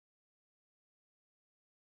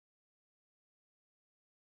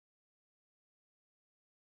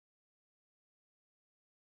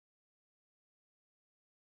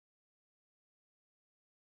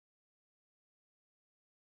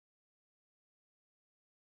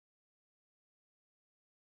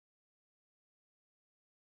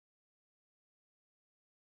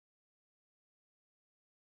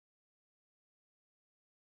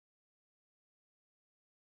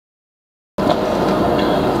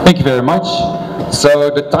Thank you very much. So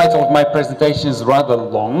the title of my presentation is rather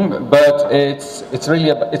long, but it's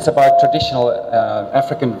about traditional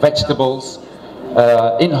African vegetables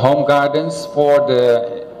in home gardens for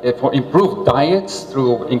improved diets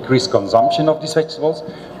through increased consumption of these vegetables,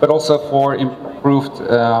 but also for improved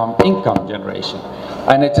income generation.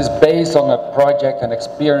 And it is based on a project and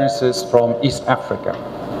experiences from East Africa.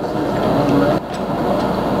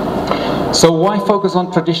 So why focus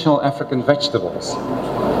on traditional African vegetables?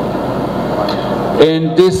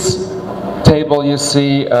 In this table you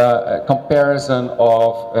see a comparison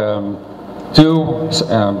of two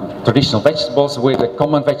traditional vegetables with a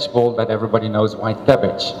common vegetable that everybody knows, white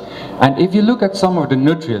cabbage. And if you look at some of the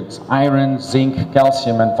nutrients, iron, zinc,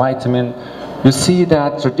 calcium and vitamin, you see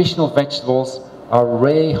that traditional vegetables are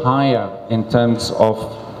way higher in terms of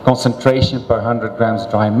concentration per 100 grams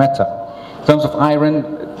dry matter. In terms of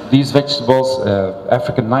iron, these vegetables,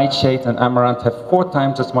 African nightshade and amaranth, have 4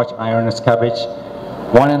 times as much iron as cabbage,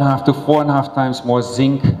 1.5 to 4.5 times more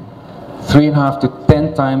zinc, 3.5 to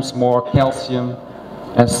 10 times more calcium,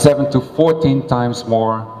 and 7 to 14 times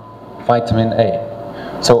more vitamin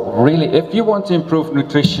A. So really, if you want to improve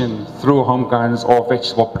nutrition through home gardens or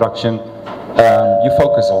vegetable production, you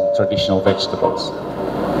focus on traditional vegetables.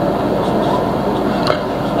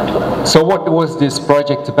 So what was this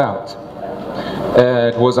project about?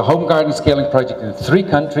 It was a home garden scaling project in 3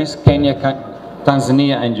 countries, Kenya,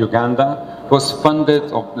 Tanzania and Uganda. It was funded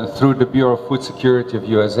through the Bureau of Food Security of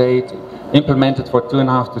USAID, implemented for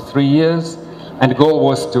 2.5 to 3 years, and the goal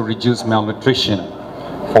was to reduce malnutrition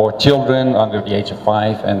for children under the age of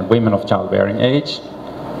 5 and women of childbearing age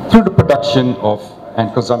through the production of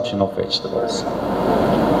and consumption of vegetables.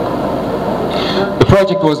 The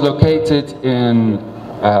project was located in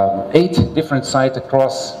 8 different sites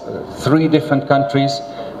across 3 different countries,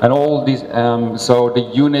 and all these, so the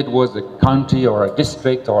unit was a county or a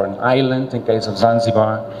district or an island in case of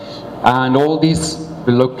Zanzibar, and all these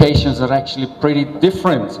locations are actually pretty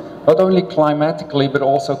different, not only climatically but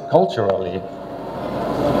also culturally.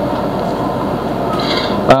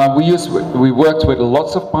 We worked with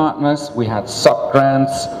lots of partners. We had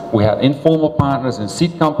sub-grants, we had informal partners and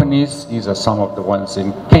seed companies. These are some of the ones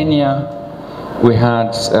in Kenya. We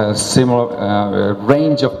had a similar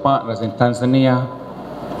range of partners in Tanzania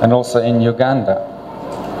and also in Uganda.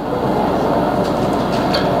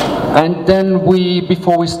 And then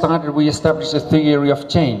before we started, we established a theory of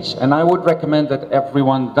change. And I would recommend that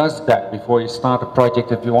everyone does that before you start a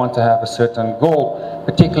project if you want to have a certain goal,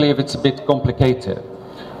 particularly if it's a bit complicated.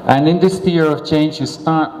 And in this theory of change, you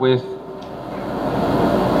start with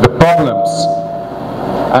the problems,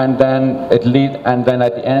 and then at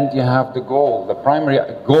the end you have the goal. The primary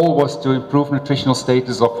goal was to improve nutritional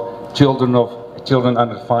status of children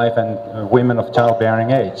under 5 and women of childbearing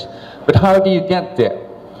age. But how do you get there?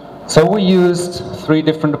 So we used 3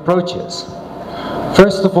 different approaches.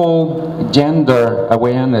 First of all, gender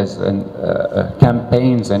awareness and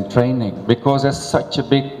campaigns and training, because there's such a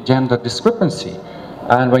big gender discrepancy.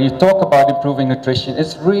 And when you talk about improving nutrition,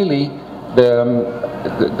 it's really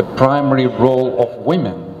the primary role of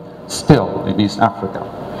women still in East Africa.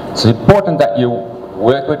 It's important that you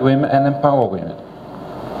work with women and empower women.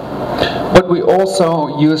 But we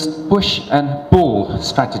also used push and pull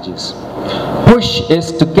strategies. Push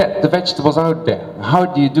is to get the vegetables out there. How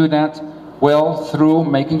do you do that? Well, through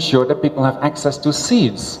making sure that people have access to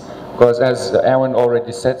seeds. Because as Aaron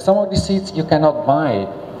already said, some of the seeds you cannot buy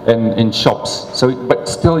in shops. But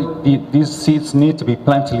still, these seeds need to be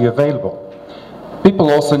plentifully available. People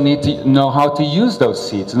also need to know how to use those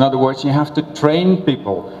seeds. In other words, you have to train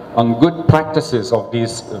people on good practices of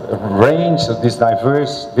these range of these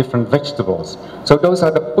diverse different vegetables. So those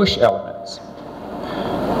are the push elements.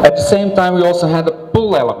 At the same time, we also had a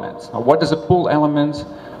pull element. Now, what is a pull element?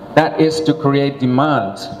 That is to create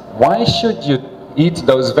demand. Why should you eat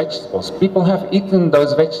those vegetables? People have eaten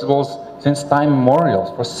those vegetables since time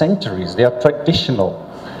immemorial, for centuries. They are traditional.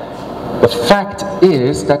 The fact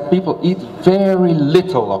is that people eat very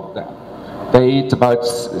little of them. They eat about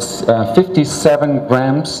 57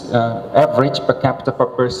 grams average per capita per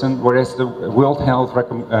person, whereas the World Health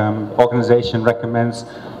Organization recommends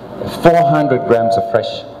 400 grams of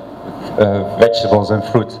fresh vegetables and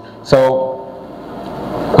fruit. So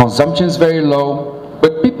consumption is very low,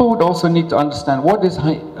 but people would also need to understand what is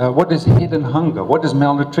hidden hunger, what is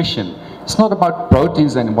malnutrition. It's not about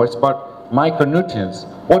proteins anymore, it's about micronutrients.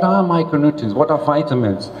 What are micronutrients? What are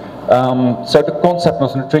vitamins? So the concept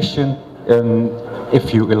of nutrition,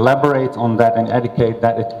 if you elaborate on that and educate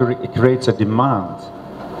that, it creates a demand.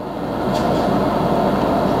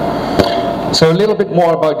 So a little bit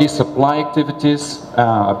more about these supply activities,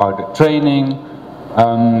 about the training.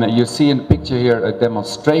 You see in the picture here a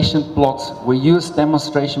demonstration plot. We use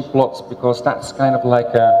demonstration plots because that's kind of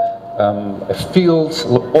like a field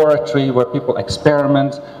laboratory where people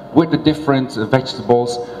experiment with the different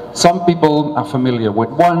vegetables. Some people are familiar with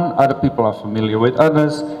one, other people are familiar with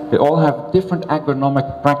others. They all have different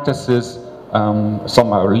agronomic practices.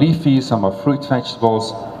 Some are leafy, some are fruit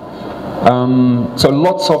vegetables. So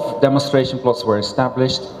lots of demonstration plots were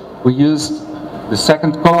established. We used, the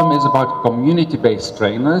second column is about community-based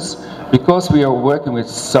trainers. Because we are working with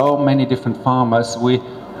so many different farmers, we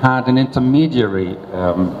had an intermediary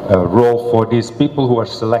role for these people who are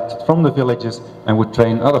selected from the villages and would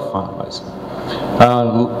train other farmers.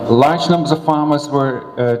 Large numbers of farmers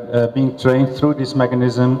were being trained through this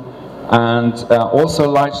mechanism, and also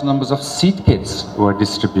large numbers of seed kits were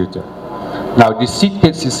distributed. Now, these seed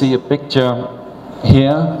kits, you see a picture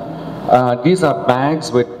here. These are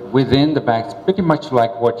bags within the bags, pretty much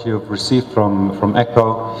like what you've received from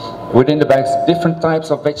ECHO. Within the bags, different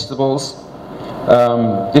types of vegetables,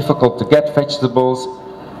 difficult to get vegetables.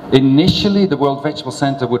 Initially, the World Vegetable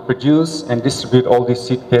Center would produce and distribute all these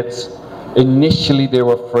seed kits. Initially, they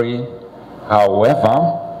were free.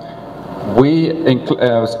 However, we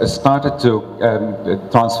started to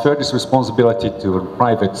transfer this responsibility to the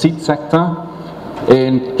private seed sector.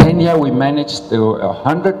 In Kenya, we managed to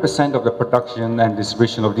 100% of the production and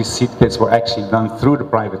distribution of these seed kits were actually done through the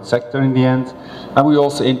private sector in the end. And we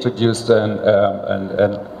also introduced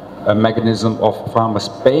a mechanism of farmers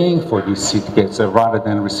paying for these seed kits rather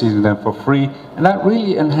than receiving them for free. And that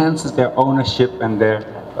really enhances their ownership and their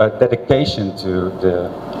dedication to the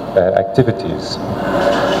activities.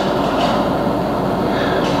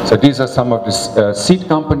 So these are some of the seed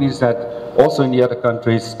companies that also in the other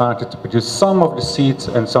countries started to produce some of the seeds,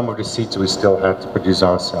 and some of the seeds we still had to produce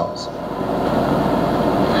ourselves.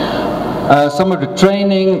 Some of the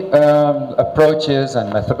training approaches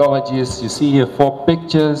and methodologies, you see here 4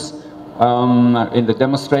 pictures. In the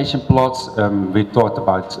demonstration plots, we taught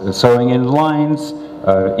about sowing in lines,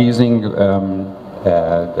 using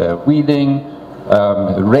weeding,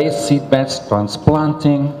 raised seed beds,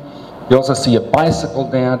 transplanting. You also see a bicycle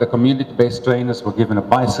there. The community-based trainers were given a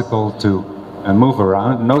bicycle to move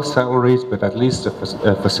around. No salaries, but at least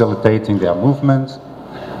facilitating their movement.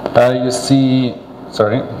 You see,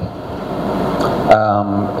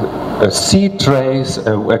 seed trays,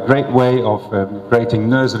 a great way of creating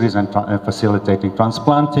nurseries and facilitating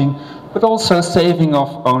transplanting, but also saving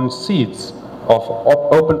of own seeds of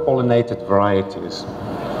open pollinated varieties.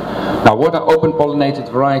 Now, what are open pollinated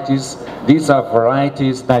varieties? These are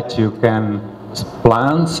varieties that you can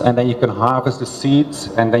plant, and then you can harvest the seeds,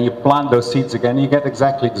 and then you plant those seeds again, you get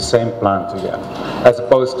exactly the same plant again. As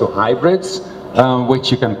opposed to hybrids,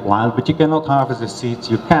 which you can plant, but you cannot harvest the seeds.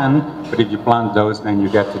 You can, but if you plant those, then you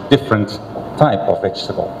get a different type of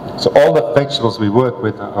vegetable. So all the vegetables we work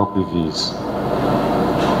with are OPVs.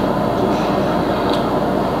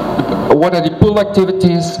 What are the pull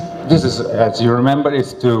activities? This is, as you remember,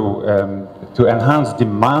 is to enhance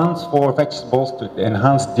demand for vegetables, to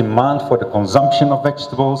enhance demand for the consumption of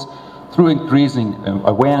vegetables through increasing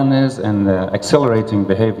awareness and accelerating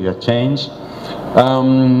behavior change.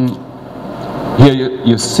 Here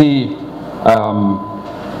you see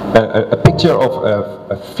a picture of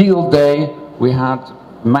a field day. We had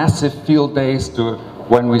massive field days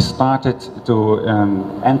when we started to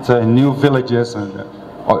enter new villages and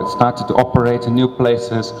started to operate in new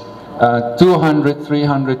places. 200,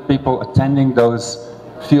 300 people attending those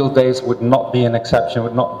field days would not be an exception,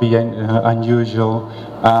 would not be unusual.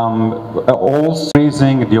 Also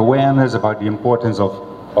raising the awareness about the importance of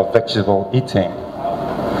vegetable eating.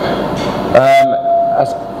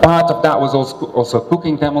 As part of that was also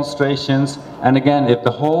cooking demonstrations, and again, if the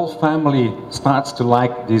whole family starts to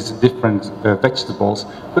like these different vegetables,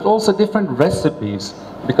 but also different recipes,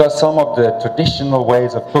 because some of the traditional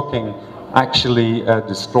ways of cooking actually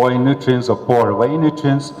destroy nutrients or pour away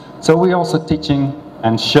nutrients. So we're also teaching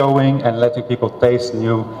and showing and letting people taste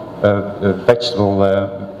new vegetable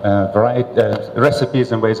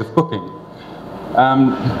recipes and ways of cooking.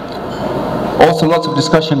 Also lots of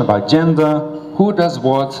discussion about gender, who does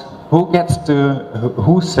what, who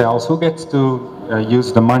sells, who gets to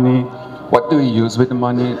use the money, what do you use with the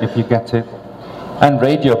money if you get it, and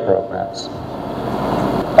radio programs.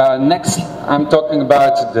 Next, I'm talking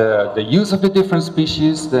about the use of the different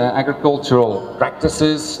species, the agricultural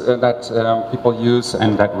practices that people use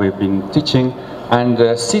and that we've been teaching,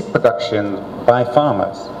 and seed production by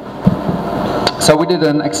farmers. So we did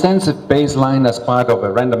an extensive baseline as part of a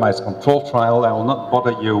randomized control trial. I will not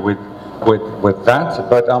bother you with that,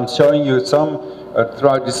 but I'm showing you some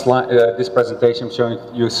throughout this presentation, I'm showing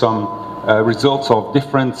you some results of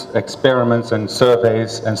different experiments and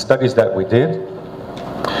surveys and studies that we did.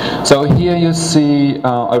 So here you see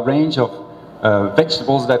a range of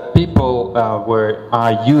vegetables that people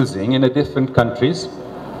are using in the different countries.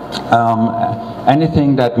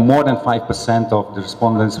 Anything that more than 5% of the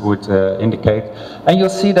respondents would indicate. And you'll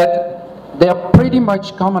see that they are pretty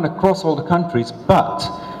much common across all the countries, but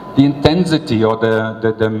the intensity or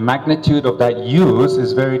the magnitude of that use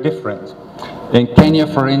is very different. In Kenya,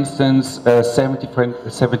 for instance,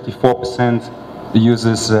 74%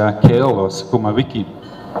 uses kale or sukuma wiki.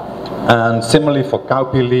 And similarly for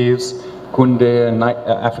cowpea leaves, kunde,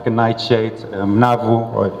 African nightshade,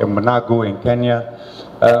 managu in Kenya.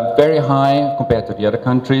 Very high compared to the other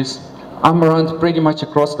countries. Amaranth pretty much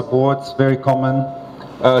across the board, very common.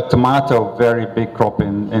 Tomato, very big crop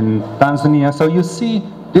in Tanzania. So you see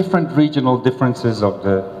different regional differences of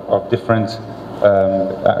different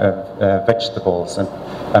vegetables,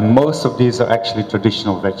 and most of these are actually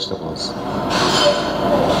traditional vegetables.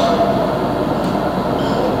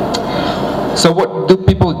 So what do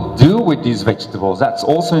people do with these vegetables? That's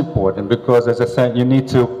also important because, as I said, you need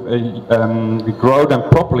to grow them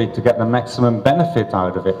properly to get the maximum benefit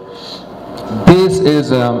out of it. This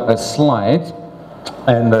is a slide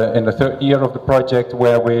in the third year of the project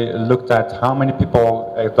where we looked at how many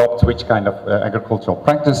people adopt which kind of agricultural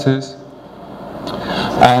practices.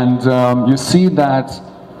 And you see that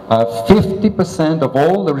 50% of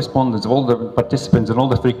all the respondents, of all the participants in all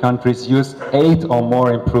the 3 countries used 8 or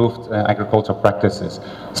more improved agricultural practices,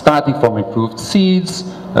 starting from improved seeds,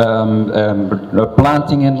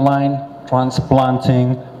 planting in line,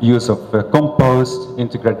 transplanting, use of compost,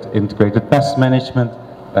 integrated pest management,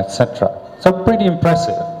 etc. So pretty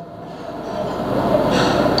impressive.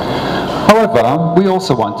 However, we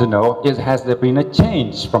also want to know, has there been a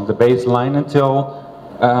change from the baseline until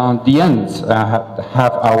the end?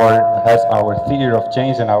 Has our theory of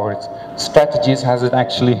change and our strategies, has it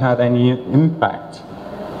actually had any impact?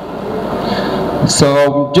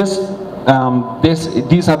 So just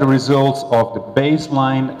these are the results of the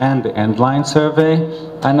baseline and the endline survey,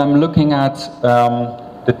 and I'm looking at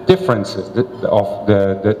the differences the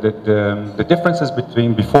differences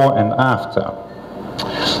between before and after.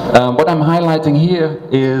 What I'm highlighting here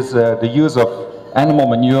is the use of animal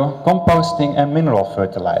manure, composting, and mineral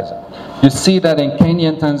fertilizer. You see that in Kenya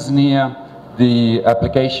and Tanzania, the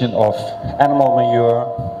application of animal manure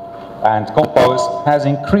and compost has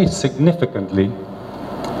increased significantly,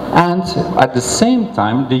 and at the same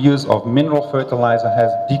time, the use of mineral fertilizer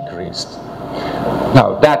has decreased.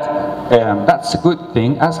 Now, that's a good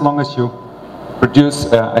thing as long as you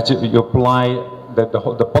produce, you apply.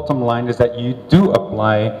 The bottom line is that you do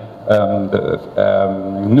apply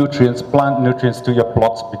nutrients, plant nutrients to your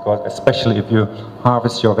plots, because especially if you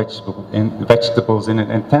harvest your vegetables in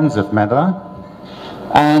an intensive manner.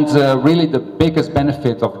 And really the biggest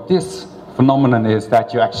benefit of this phenomenon is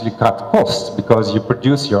that you actually cut costs, because you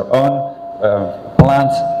produce your own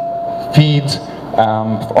plant feed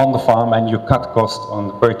on the farm, and you cut costs on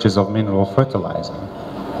the purchase of mineral fertilizer.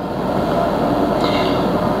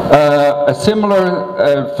 A similar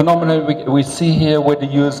phenomenon we see here with the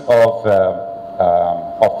use of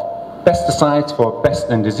pesticides for pest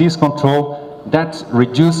and disease control. That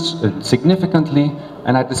reduced significantly,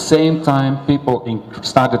 and at the same time people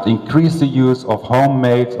started to increase the use of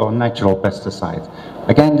homemade or natural pesticides.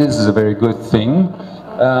 Again, this is a very good thing,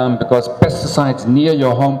 because pesticides near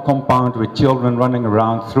your home compound with children running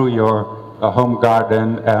around through your home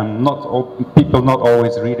garden, people not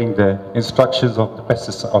always reading the instructions of the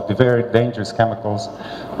pesticides, of the very dangerous chemicals.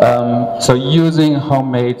 So using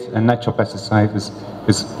homemade and natural pesticides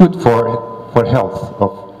is good for health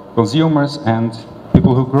of consumers and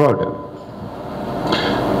people who grow them.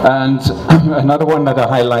 And another one that I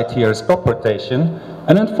highlight here is crop rotation.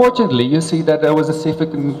 And unfortunately, you see that there was a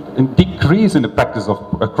significant decrease in the practice of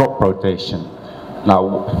crop rotation.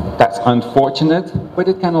 Now, that's unfortunate, but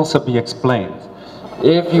it can also be explained.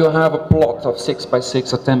 If you have a plot of 6 by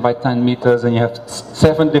 6 or 10 by 10 meters, and you have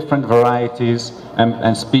 7 different varieties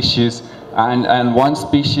and species, and one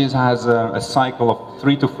species has a cycle of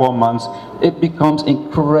 3 to 4 months, it becomes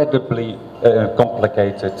incredibly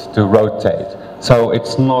complicated to rotate. So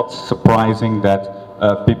it's not surprising that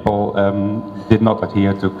people did not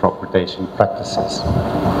adhere to crop rotation practices.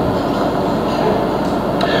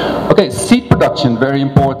 Okay, seed production, very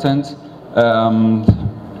important.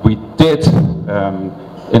 We did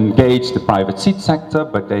engage the private seed sector,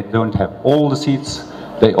 but they don't have all the seeds.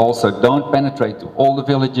 They also don't penetrate to all the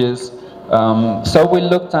villages. So we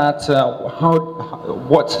looked at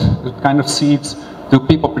what kind of seeds Do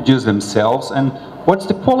people produce themselves? And what's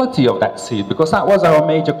the quality of that seed? Because that was our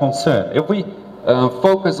major concern. If we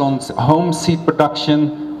focus on home seed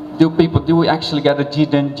production, do we actually get a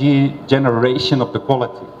generation of the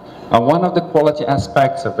quality? And one of the quality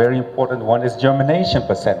aspects, a very important one, is germination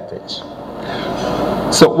percentage.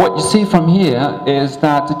 So what you see from here is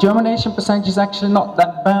that the germination percentage is actually not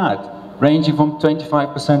that bad, ranging from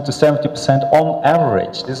 25% to 70% on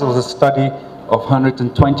average. This was a study of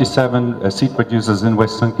 127 seed producers in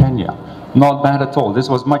Western Kenya. Not bad at all. This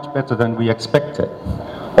was much better than we expected.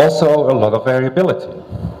 Also, a lot of variability.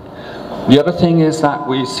 The other thing is that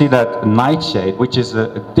we see that nightshade, which is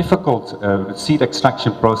a difficult seed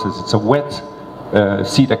extraction process, it's a wet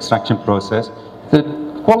seed extraction process, the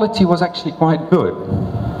quality was actually quite good.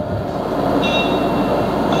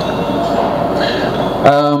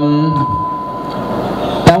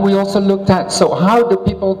 Then we also looked at, so how do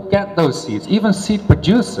people get those seeds? Even seed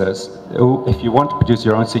producers, if you want to produce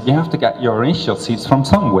your own seed, you have to get your initial seeds from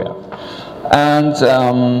somewhere. And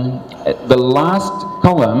the last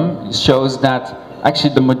column shows that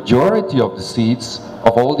actually the majority of the seeds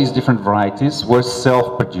of all these different varieties were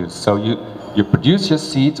self-produced. So you produce your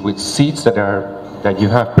seeds with seeds that you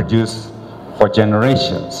have produced for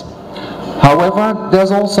generations. However,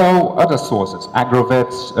 there's also other sources,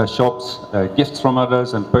 agrovets, shops, gifts from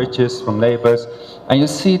others, and purchase from neighbors. And you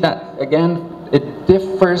see that, again, it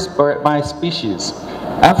differs by species.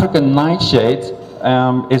 African nightshade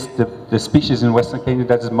is the species in Western Kenya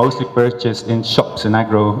that is mostly purchased in shops, in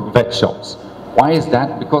agro-vet shops. Why is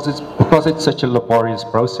that? Because it's such a laborious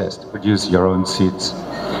process to produce your own seeds.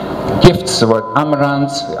 Gifts were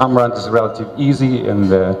amaranth. Amaranth is relatively easy and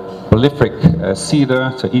prolific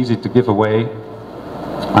cedar, so easy to give away.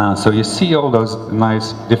 So you see all those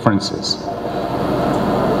nice differences.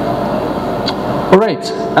 All right,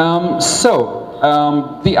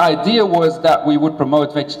 the idea was that we would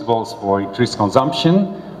promote vegetables for increased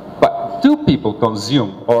consumption, but do people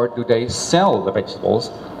consume, or do they sell the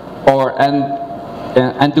vegetables,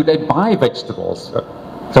 and do they buy vegetables?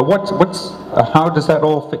 So how does that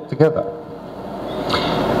all fit together?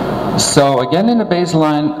 So again, in the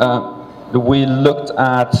baseline, we looked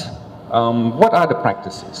at what are the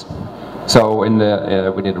practices. So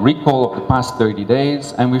we did a recall of the past 30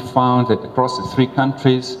 days, and we found that across the 3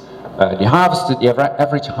 countries, the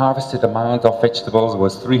average harvested amount of vegetables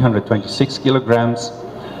was 326 kilograms.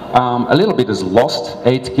 A little bit is lost,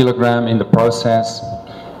 8 kilograms in the process.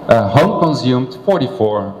 Home consumed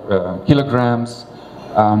 44 kilograms,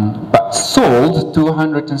 but sold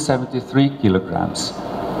 273 kilograms.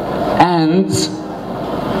 And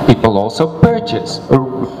people also purchase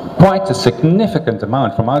quite a significant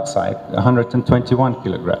amount from outside, 121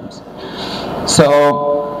 kilograms.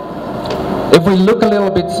 So if we look a little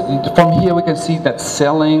bit from here, we can see that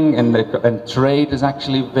selling and trade is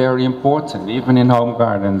actually very important, even in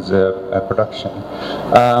Homegardens production.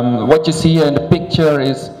 What you see here in the picture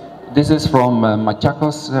this is from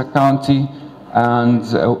Machakos County, and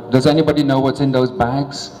does anybody know what's in those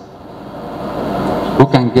bags? Who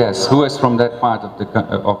can guess? Who is from that part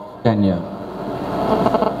of Kenya?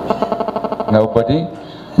 Nobody?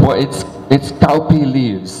 Well, it's cowpea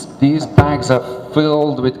leaves. These bags are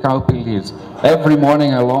filled with cowpea leaves. Every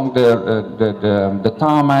morning along the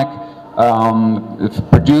tarmac,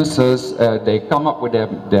 producers, they come up with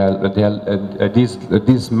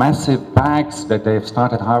these massive bags that they've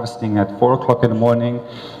started harvesting at 4 o'clock in the morning.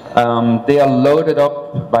 They are loaded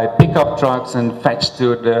up by pickup trucks and fetched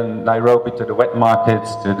to Nairobi, to the wet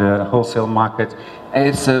markets, to the wholesale market.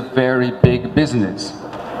 It's a very big business.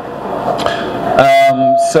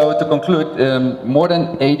 So to conclude, more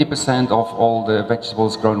than 80% of all the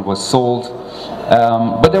vegetables grown was sold.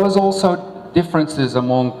 But there was also differences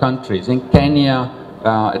among countries. In Kenya,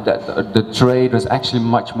 the trade was actually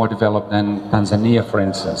much more developed than Tanzania, for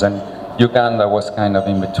instance, and Uganda was kind of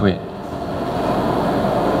in between.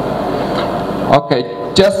 Okay,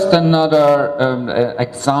 just another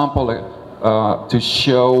example to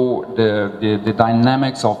show the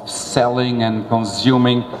dynamics of selling and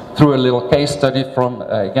consuming through a little case study from,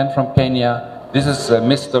 again from Kenya. This is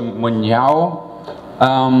Mr. Munyao.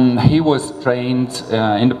 He was trained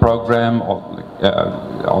in the program on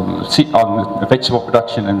vegetable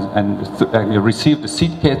production and he received the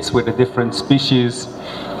seed kits with the different species.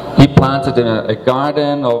 He planted a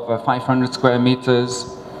garden of 500 square meters.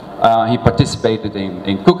 He participated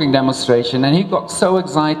in cooking demonstration, and he got so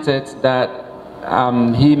excited that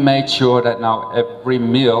he made sure that now every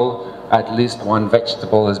meal at least one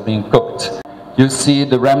vegetable is being cooked. You see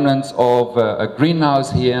the remnants of a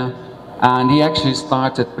greenhouse here, And he actually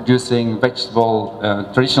started producing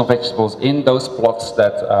traditional vegetables in those plots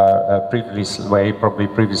that probably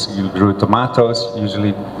previously grew tomatoes.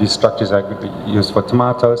 Usually these structures are used for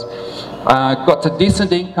tomatoes. Got a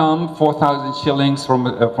decent income, 4,000 shillings from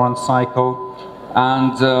one cycle.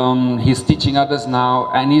 And he's teaching others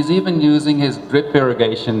now, and he's even using his drip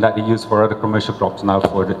irrigation that he used for other commercial crops now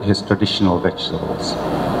for his traditional vegetables.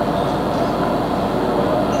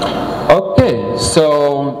 Okay,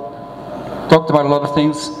 so talked about a lot of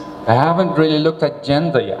things. I haven't really looked at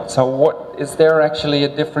gender yet. So is there actually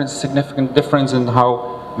a significant difference in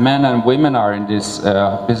how men and women are in this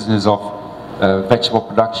business of vegetable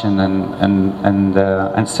production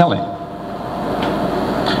and selling?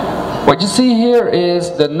 What you see here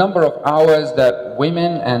is the number of hours that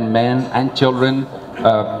women and men and children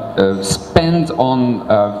spend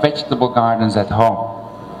on vegetable gardens at home.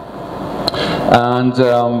 And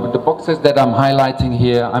the boxes that I'm highlighting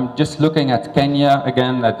here, I'm just looking at Kenya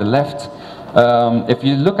again at the left. If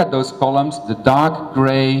you look at those columns, the dark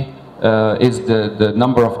gray is the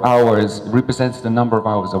number of hours, represents the number of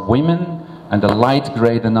hours of women, and the light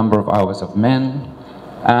gray the number of hours of men.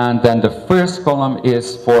 And then the first column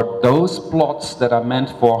is for those plots that are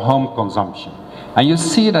meant for home consumption. And you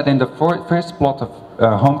see that in the first plot of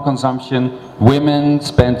home consumption, women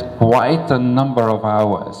spend quite a number of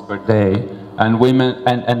hours per day, and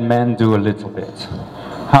men do a little bit.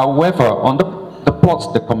 However, on the plots,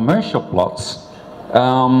 the commercial plots,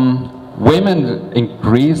 women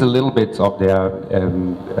increase a little bit of their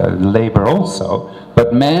labor also,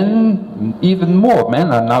 but men even more.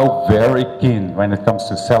 Men are now very keen when it comes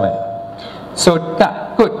to selling. So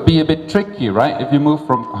that could be a bit tricky, right, if you move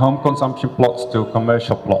from home consumption plots to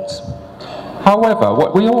commercial plots. However,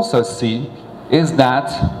 what we also see is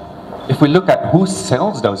that if we look at who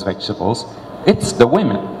sells those vegetables, it's the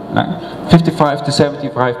women. Right? 55 to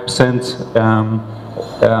 75%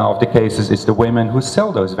 of the cases, it's the women who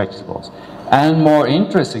sell those vegetables. And more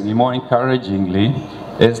interestingly, more encouragingly,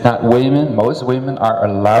 is that most women are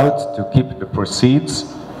allowed to keep the proceeds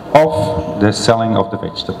of the selling of the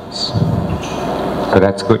vegetables. So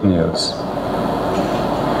that's good news.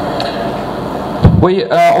 We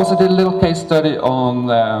also did a little case study on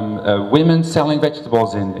women selling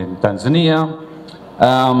vegetables in Tanzania.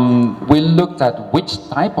 We looked at which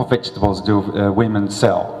type of vegetables do women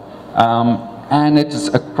sell. And it's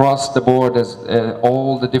across the board as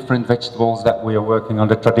all the different vegetables that we are working on,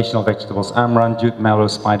 the traditional vegetables, amaranth, jute mallow,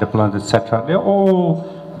 spider plant, etc. They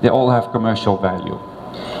all have commercial value.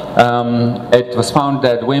 It was found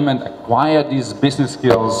that women acquire these business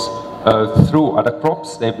skills through other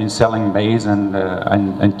crops. They've been selling maize and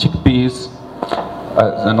chickpeas,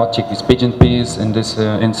 not chickpeas, pigeon peas in this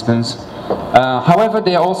instance. However,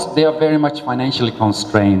 they are very much financially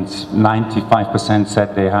constrained. 95%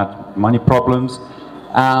 said they had money problems,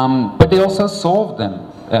 but they also solved them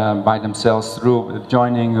by themselves through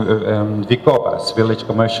joining VCOBAs, village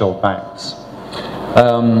commercial banks.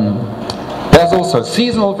 There's also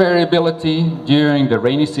seasonal variability. During the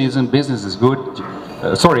rainy season, business is good.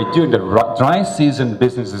 During the dry season,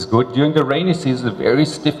 business is good. During the rainy season, very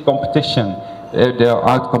stiff competition. They're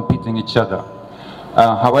out competing each other.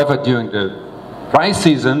 However, during the dry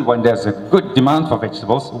season, when there's a good demand for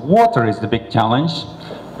vegetables, water is the big challenge.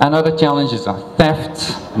 And other challenges are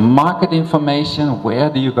theft, market information, where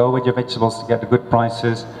do you go with your vegetables to get the good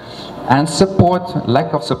prices, and support.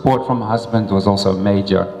 Lack of support from husband was also a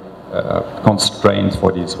major constraint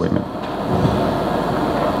for these women.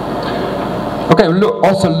 Okay,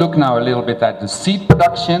 also look now a little bit at the seed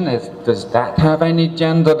production. Does that have any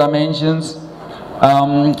gender dimensions?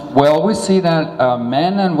 Well, we see that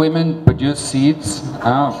men and women produce seeds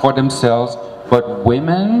for themselves, but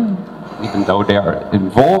women, even though they are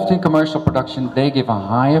involved in commercial production, they give a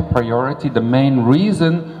higher priority. The main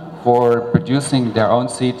reason for producing their own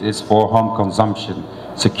seed is for home consumption,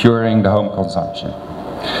 securing the home consumption.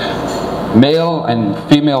 Male and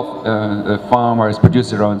female farmers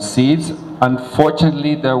produce their own seeds.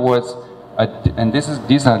 Unfortunately, there was,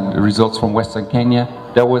 these are results from Western Kenya,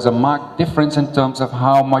 there was a marked difference in terms of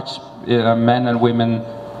how much men and women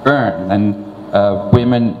earn. And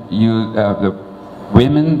women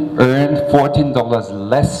earn $14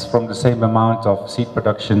 less from the same amount of seed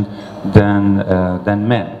production than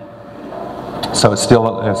men. So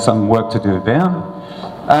still some work to do there.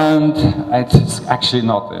 And it's actually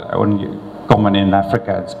not only common in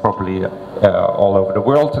Africa, it's probably all over the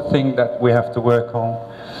world a thing that we have to work on.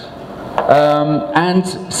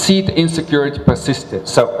 And seed insecurity persisted.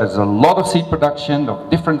 So there's a lot of seed production of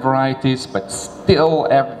different varieties, but still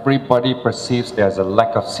everybody perceives there's a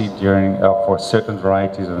lack of seed during for certain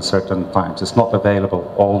varieties and certain times. It's not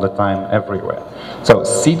available all the time everywhere. So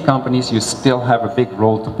seed companies, you still have a big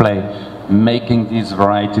role to play making these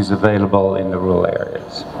varieties available in the rural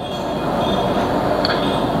areas.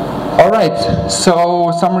 All right,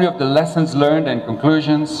 so summary of the lessons learned and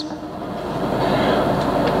conclusions.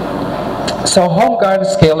 So home garden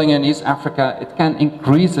scaling in East Africa, it can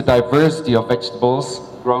increase the diversity of vegetables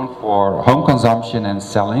grown for home consumption and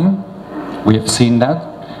selling. We have seen that.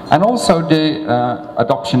 And also the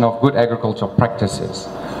adoption of good agricultural practices.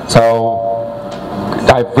 So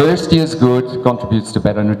diversity is good, contributes to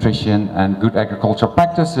better nutrition, and good agricultural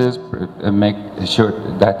practices make sure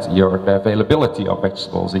that the availability of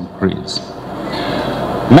vegetables increase.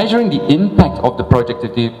 Measuring the impact of the project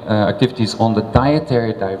activities on the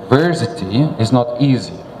dietary diversity is not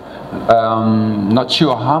easy. Not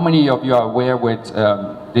sure how many of you are aware with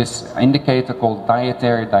this indicator called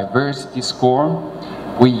Dietary Diversity Score.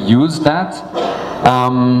 We use that.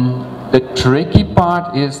 The tricky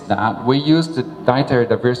part is that we use the Dietary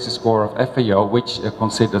Diversity Score of FAO, which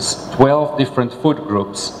considers 12 different food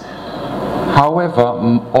groups. However,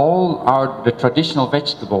 all the traditional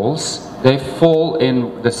vegetables, they fall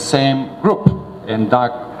in the same group, in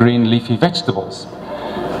dark green leafy vegetables.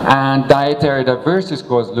 And dietary diversity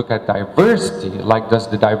scores look at diversity, like does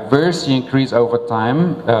the diversity increase over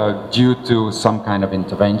time due to some kind of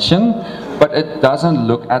intervention, but it doesn't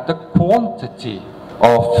look at the quantity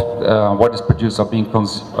of what is produced or being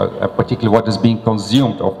particularly what is being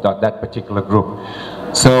consumed of that particular group.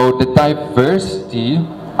 So the diversity,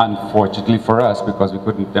 unfortunately for us, because we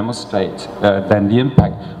couldn't demonstrate then the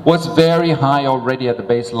impact, was very high already at the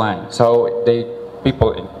baseline. So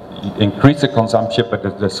people increased the consumption, but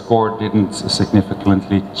the score didn't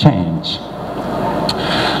significantly change.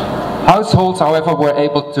 Households, however, were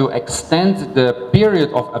able to extend the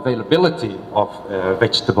period of availability of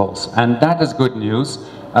vegetables, and that is good news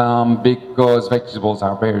because vegetables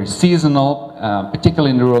are very seasonal,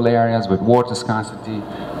 particularly in rural areas with water scarcity,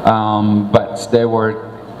 but they were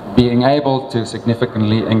being able to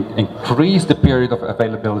significantly increase the period of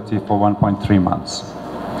availability for 1.3 months.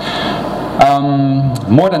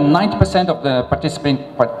 More than 90% of the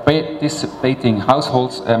participating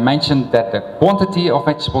households mentioned that the quantity of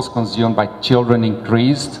vegetables consumed by children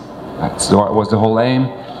increased. That was the whole aim,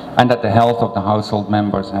 and that the health of the household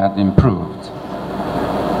members had improved.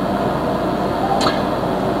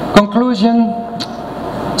 Conclusion.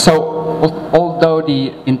 So, although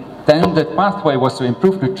the intended pathway was to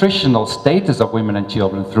improve nutritional status of women and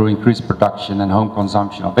children through increased production and home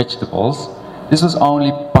consumption of vegetables, this was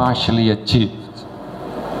only partially achieved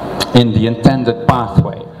in the intended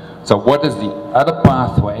pathway. So what is the other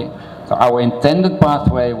pathway? So our intended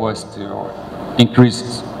pathway was to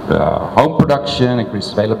increase home production,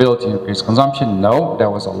 increase availability, increase consumption. No, there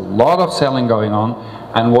was a lot of selling going on,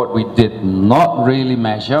 and what we did not really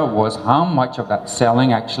measure was how much of that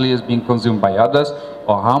selling actually is being consumed by others,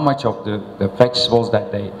 or how much of the vegetables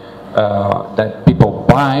that that people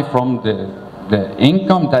buy from the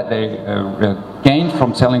income that they gain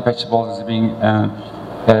from selling vegetables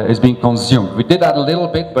is being consumed. We did that a little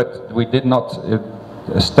bit, but we did not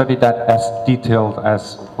study that as detailed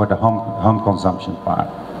as for the home consumption part.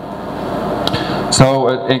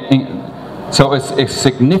 So, a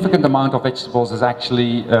significant amount of vegetables is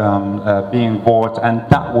actually being bought, and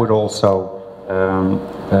that would also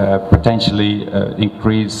potentially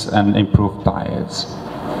increase and improve diets.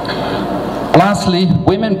 Lastly,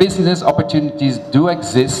 women business opportunities do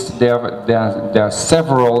exist. There are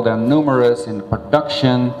several, there are numerous in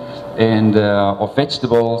production of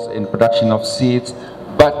vegetables, in production of seeds,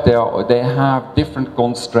 but they have different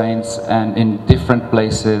constraints and in different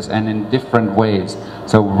places and in different ways.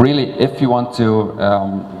 So really, if you want to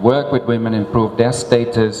work with women, improve their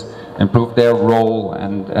status, improve their role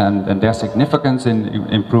and their significance in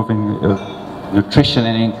improving nutrition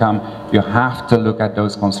and income, you have to look at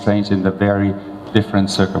those constraints in the very different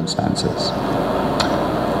circumstances.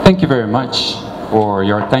 Thank you very much for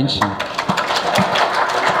your attention.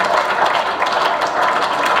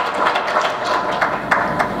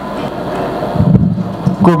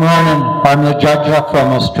 Good morning, I'm the judge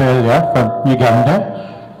from Australia, from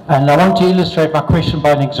Uganda, and I want to illustrate my question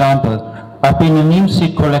by an example. I've been a neem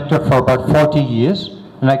seed collector for about 40 years,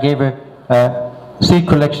 and I gave a seed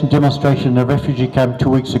collection demonstration in a refugee camp 2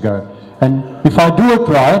 weeks ago. And if I do it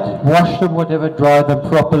right, wash them, whatever, dry them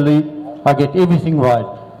properly, I get everything right,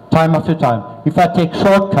 time after time. If I take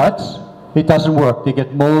shortcuts, it doesn't work. They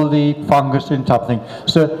get moldy, fungus and something.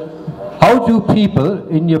 So how how do people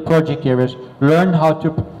in your project areas learn how to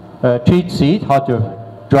treat seed, how to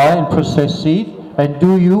dry and process seed, and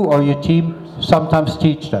do you or your team sometimes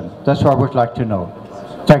teach them? That's what I would like to know.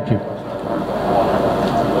 Thank you.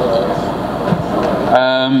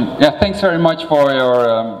 Yeah, thanks very much for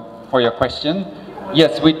your question.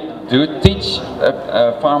 Yes, we do teach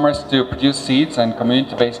farmers to produce seeds and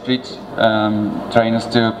community-based trainers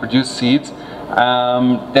to produce seeds.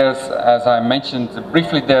 There's, as I mentioned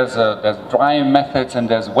briefly, there's dry methods and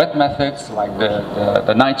there's wet methods, like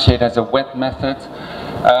the nightshade has a wet method,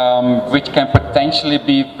 which can potentially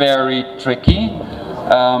be very tricky.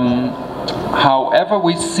 However,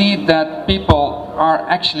 we see that people are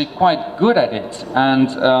actually quite good at it, and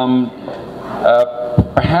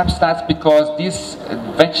perhaps that's because these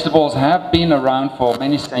vegetables have been around for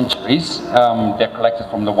many centuries. They're collected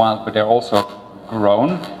from the wild, but they're also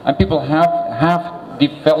grown, and people have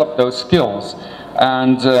developed those skills.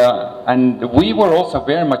 And we were also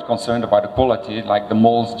very much concerned about the quality, like the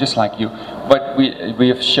molds, just like you. But we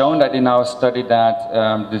have shown that in our study that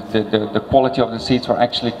the quality of the seeds were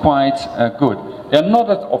actually quite good. They're not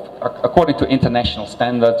according to international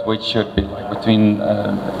standards, which should be like between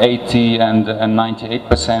 80 and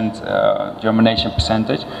 98% germination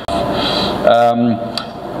percentage.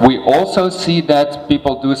 We also see that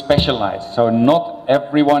people do specialize. So not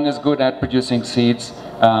everyone is good at producing seeds.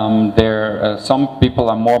 Some people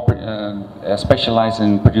are more specialized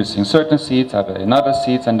in producing certain seeds, other in other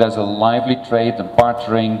seeds, and there's a lively trade and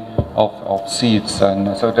bartering of seeds.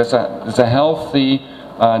 And so there's a healthy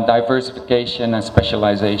diversification and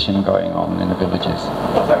specialization going on in the villages.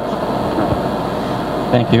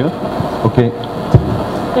 Thank you. Okay.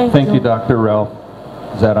 Thank you, Dr. Ralph.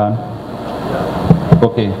 Is that on?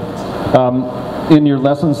 Okay. In your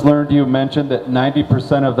lessons learned, you mentioned that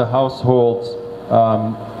 90% of the households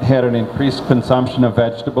had an increased consumption of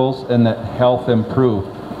vegetables and that health improved.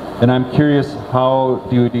 And I'm curious, how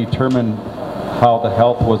do you determine how the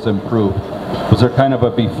health was improved? Was there kind of a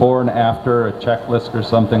before and after, a checklist or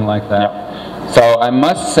something like that? Yeah. So I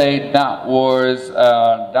must say that was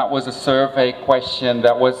a survey question.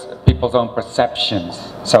 That was people's own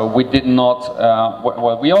perceptions. So we did not,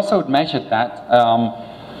 well, we also measured that.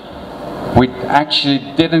 We actually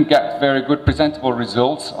didn't get very good presentable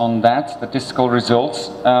results on that, statistical results,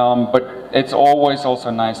 but it's always also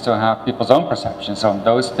nice to have people's own perceptions. So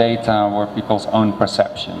those data were people's own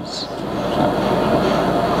perceptions.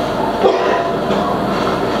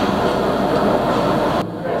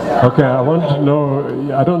 Okay, I wanted to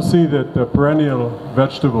know, I don't see that the perennial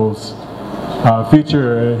vegetables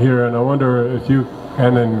feature here, and I wonder if you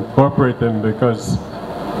can incorporate them, because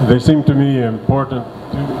they seem to me important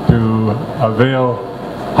to avail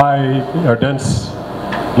high or dense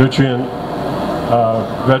nutrient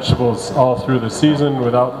vegetables all through the season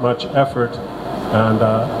without much effort. And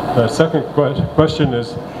the second question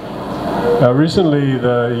is, recently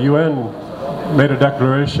the UN made a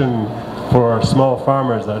declaration for small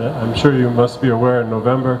farmers that I'm sure you must be aware in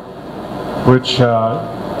November, which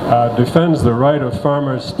defends the right of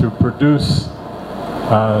farmers to produce,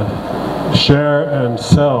 share and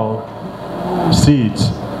sell seeds.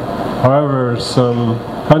 However, some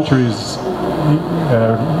countries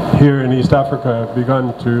here in East Africa have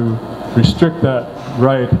begun to restrict that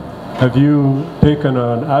right. Have you taken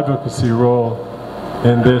an advocacy role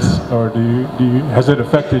in this, or has it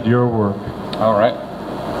affected your work? All right.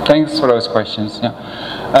 Thanks for those questions. Yeah,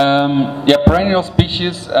 yeah, perennial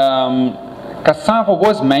species. Cassava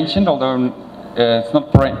was mentioned, although it's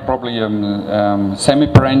not probably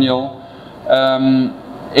semi-perennial.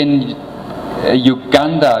 In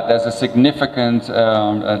Uganda, there's a significant, if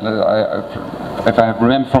I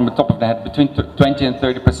remember from the top of the head, between 20 and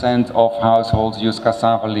 30% of households use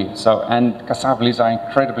cassava leaves. So, and cassava leaves are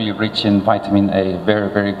incredibly rich in vitamin A, very,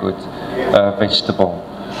 very good vegetable.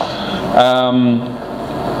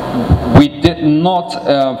 We did not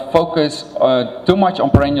focus too much on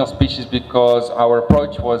perennial species because our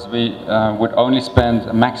approach was we would only spend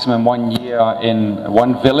a maximum 1 year in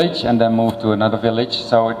one village and then move to another village.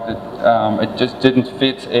 So it just didn't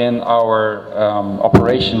fit in our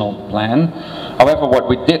operational plan. However, what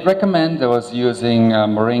we did recommend was using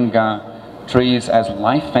moringa trees as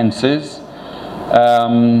life fences.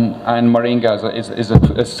 And moringa is a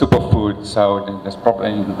superfood, so there's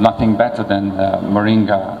probably nothing better than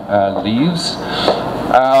moringa leaves.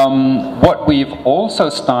 What we've also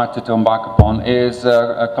started to embark upon is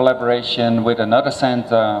a collaboration with another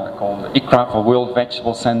center called ICRAF, or World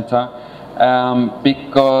Vegetable Center,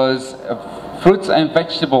 because fruits and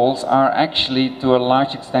vegetables are actually to a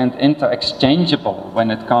large extent interchangeable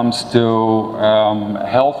when it comes to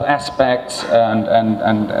health aspects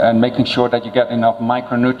and making sure that you get enough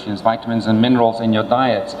micronutrients, vitamins and minerals in your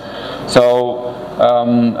diet. So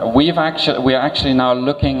we are actually now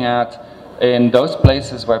looking at, in those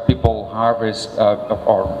places where people harvest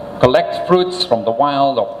or collect fruits from the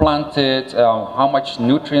wild or plant it, how much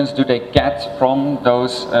nutrients do they get from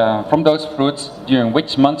those fruits during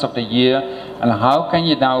which months of the year, and how can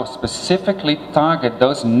you now specifically target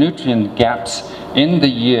those nutrient gaps in the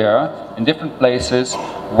year in different places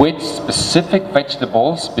with specific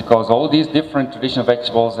vegetables, because all these different traditional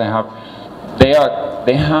vegetables they are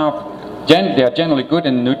generally good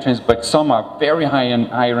in nutrients, but some are very high in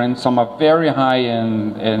iron, some are very high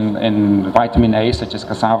in vitamin A, such as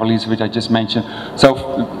cassava leaves, which I just mentioned. So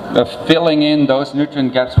filling in those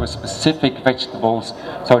nutrient gaps with specific vegetables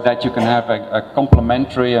so that you can have a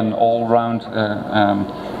complementary and all-round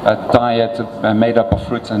diet made up of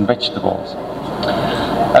fruits and vegetables.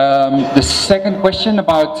 The second question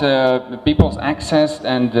about people's access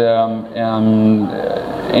and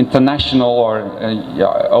international or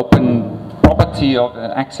open property of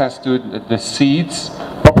access to the seeds,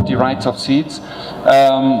 property rights of seeds.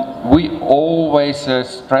 We always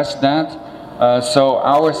stress that. So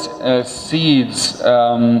our seeds,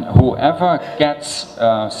 whoever gets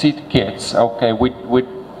seed kits, okay,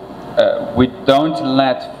 we don't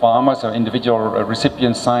let farmers or individual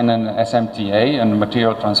recipients sign an SMTA, a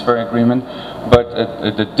material transfer agreement, but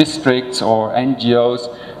the districts or NGOs,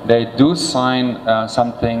 they do sign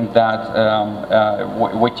something that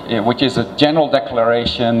which is a general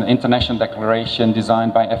declaration, international declaration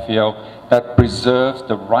designed by FAO that preserves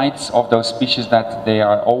the rights of those species, that they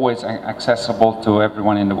are always accessible to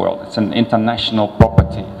everyone in the world. It's an international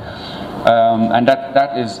property, and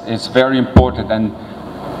that is very important. And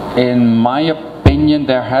in my opinion,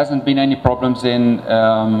 there hasn't been any problems in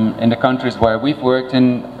the countries where we've worked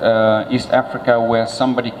in East Africa, where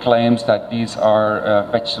somebody claims that these are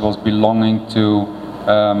vegetables belonging to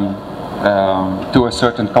a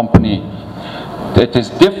certain company. It is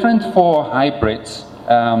different for hybrids.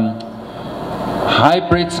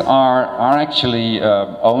 Hybrids are actually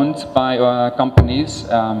owned by companies,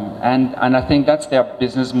 and I think that's their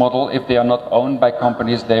business model. If they are not owned by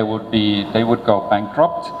companies, they would go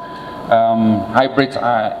bankrupt. Hybrids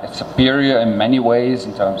are superior in many ways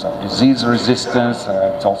in terms of disease resistance.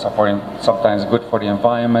 It's also sometimes good for the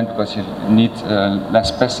environment because you need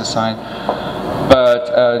less pesticide. But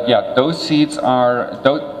yeah, those seeds are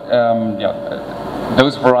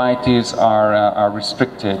those varieties are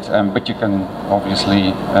restricted, but you can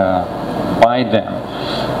obviously buy them.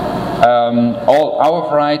 All our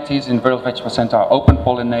varieties in World Vegetable Center are open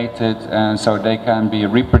pollinated, and so they can be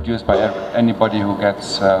reproduced by anybody who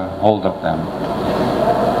gets hold of them.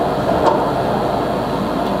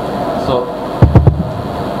 So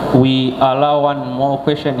we allow one more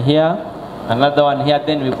question here, another one here,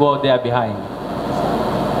 then we go there behind.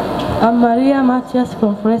 I'm Maria Matias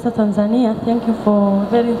from Foresta, Tanzania. Thank you for a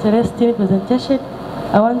very interesting presentation.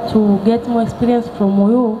 I want to get more experience from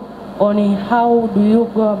you on how do you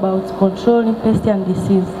go about controlling pest and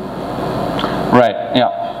disease. Right,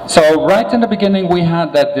 yeah. So right in the beginning we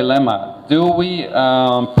had that dilemma. Do we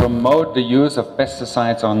promote the use of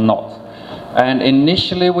pesticides or not? And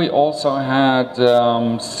initially we also had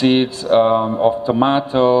seeds of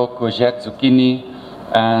tomato, courgette, zucchini,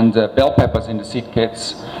 and bell peppers in the seed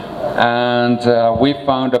kits. And we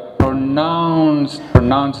found a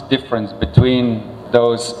pronounced difference between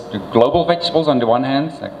those global vegetables on the one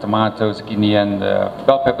hand, like tomatoes, zucchini, and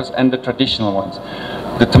bell peppers, and the traditional ones.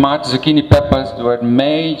 The tomato, zucchini, peppers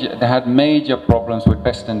they had major problems with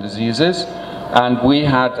pests and diseases, and we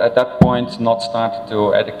had at that point not started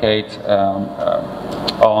to educate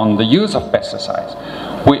on the use of pesticides.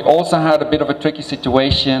 We also had a bit of a tricky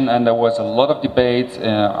situation, and there was a lot of debate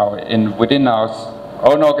within our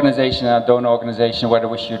own organization and our donor organization whether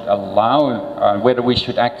we should allow, whether we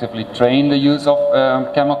should actively train the use of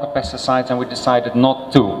chemical pesticides, and we decided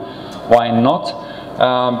not to. Why not?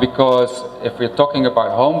 Because if we're talking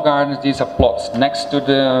about home gardens, these are plots next to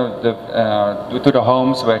the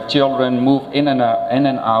homes where children move in and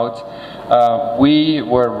out. We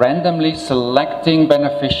were randomly selecting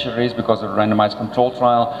beneficiaries because of a randomized control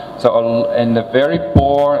trial. So in the very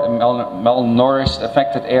poor, malnourished,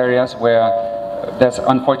 affected areas where there's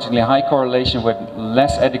unfortunately high correlation with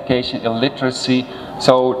less education, illiteracy.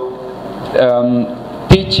 So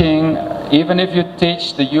teaching, even if you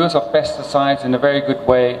teach the use of pesticides in a very good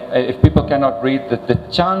way, if people cannot read, the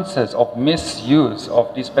chances of misuse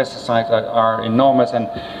of these pesticides are enormous. And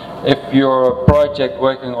if you're a project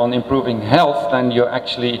working on improving health, then you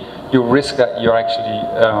risk that you're actually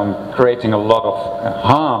creating a lot of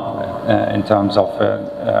harm in terms of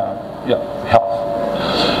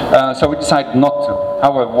health. So we decided not to.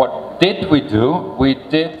 However, what did we do? We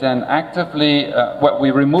did then actively,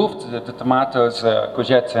 we removed the tomatoes,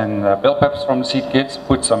 courgettes and bell peppers from the seed kits,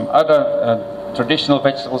 put some other traditional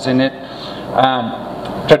vegetables in it.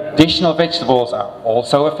 Traditional vegetables are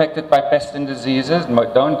also affected by pests and diseases.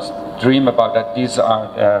 Don't dream about that.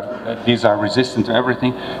 These are resistant to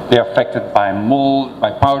everything. They are affected by mold,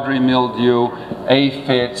 by powdery mildew,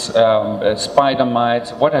 aphids, spider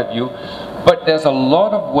mites, what have you. But there's a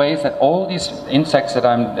lot of ways that all these insects that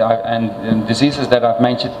and diseases that I've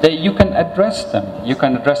mentioned, you can address them. You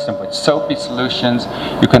can address them with soapy solutions.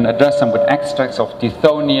 You can address them with extracts of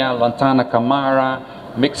Tithonia, Lantana camara.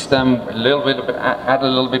 Mix them a little bit, add a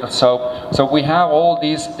little bit of soap. So we have all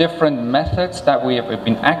these different methods that we have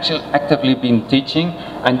been actively been teaching,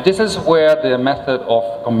 and this is where the method of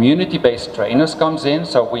community-based trainers comes in.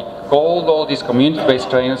 So we called all these community-based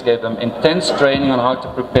trainers, gave them intense training on how to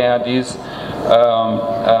prepare these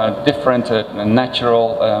different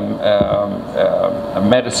natural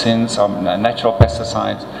medicines, natural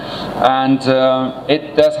pesticides, and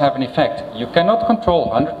it does have an effect. You cannot control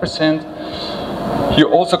 100%. You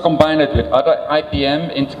also combine it with other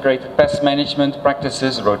IPM, integrated pest management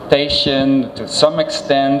practices, rotation to some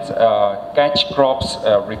extent, catch crops,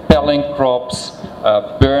 repelling crops,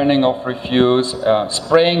 burning of refuse,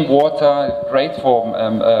 spraying water, great for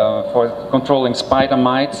controlling spider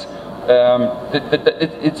mites.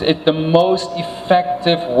 It's the most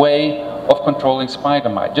effective way of controlling spider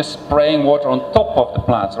mite. Just spraying water on top of the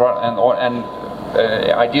plants, right? And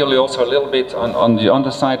ideally also a little bit on the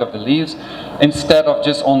underside of the leaves, instead of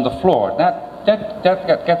just on the floor.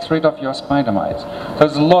 That gets rid of your spider mites.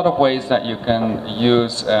 There's a lot of ways that you can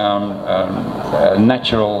use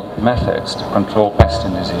natural methods to control pests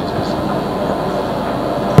and diseases.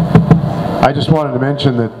 I just wanted to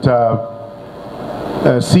mention that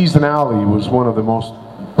seasonality was one of the most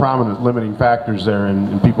prominent limiting factors there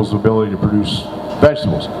in people's ability to produce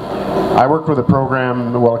vegetables. I worked with a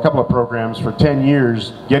program, well, a couple of programs for 10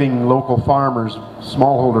 years, getting local farmers,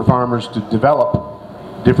 smallholder farmers, to develop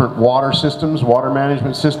different water systems, water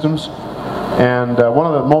management systems. And one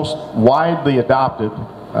of the most widely adopted,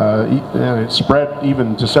 and it spread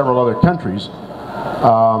even to several other countries,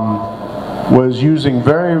 was using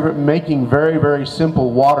making very, very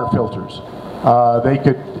simple water filters. They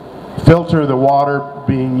could filter the water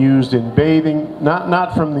being used in bathing,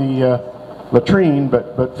 not from the latrine,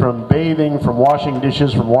 but from bathing, from washing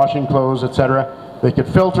dishes, from washing clothes, etc. They could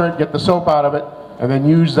filter it, get the soap out of it, and then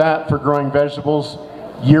use that for growing vegetables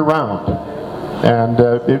year-round. And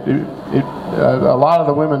a lot of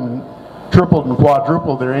the women tripled and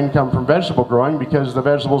quadrupled their income from vegetable growing because the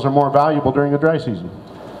vegetables are more valuable during the dry season.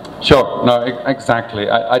 Sure, no, exactly.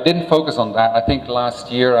 I didn't focus on that. I think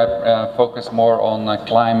last year I focused more on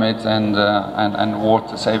climate and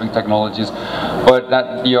water-saving technologies.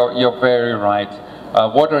 But you're very right.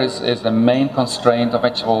 Water is the main constraint of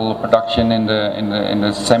vegetable production in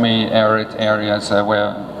the semi-arid areas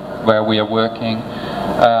where we are working.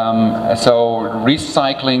 So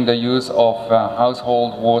recycling the use of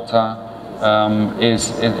household water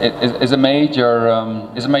is a major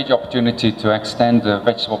opportunity to extend the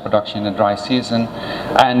vegetable production in the dry season.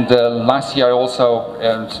 And last year I also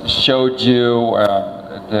showed you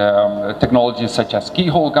the technologies such as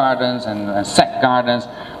keyhole gardens and sack gardens,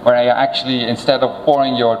 where you actually, instead of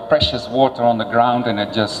pouring your precious water on the ground and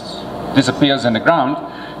it just disappears in the ground,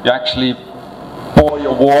 you actually pour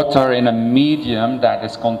your water in a medium that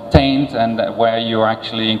is contained and where you're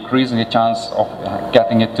actually increasing the chance of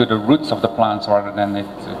getting it to the roots of the plants rather than it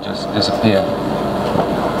to just disappear.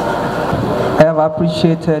 I have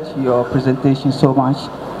appreciated your presentation so much.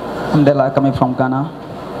 I'm Dela coming from Ghana.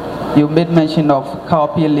 You made mention of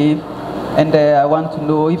cowpea leaf, and I want to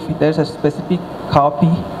know if there's a specific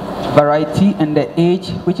cowpea variety and the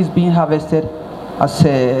age which is being harvested as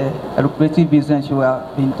a lucrative business you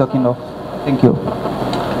have been talking of. Thank you.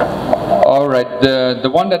 All right, the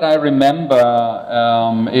one that I remember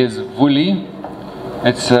is Vuli.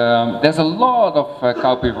 It's there's a lot of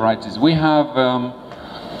cowpea varieties. We have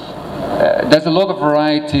there's a lot of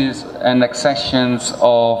varieties and accessions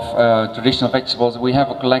of traditional vegetables. We have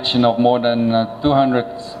a collection of more than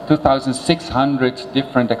 2,600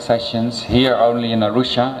 different accessions here only in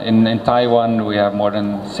Arusha. In Taiwan we have more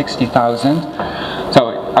than 60,000.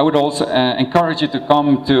 So I would also encourage you to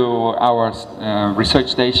come to our research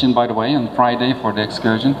station, by the way, on Friday for the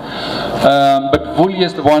excursion. But Vuli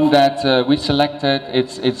is the one that we selected.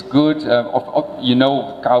 It's good. You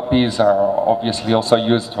know, cowpeas are obviously also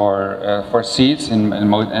used for seeds in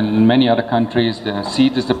many other countries. The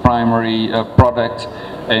seed is the primary product.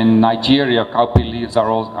 In Nigeria, cowpea leaves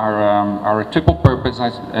are a triple purpose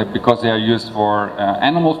because they are used for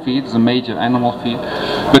animal feed, it's a major animal feed.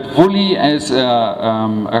 But Vuli is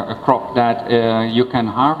a crop that you can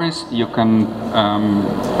harvest,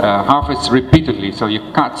 harvest repeatedly. So you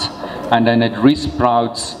cut and then it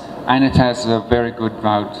resprouts, and it has a very good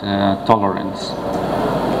drought tolerance.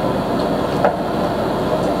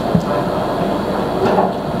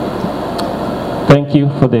 Thank you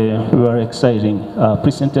for the very exciting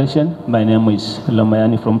presentation. My name is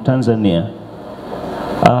Lomayani from Tanzania.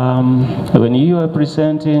 When you were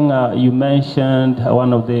presenting, you mentioned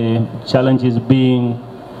one of the challenges being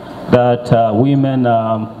that women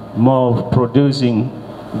are more producing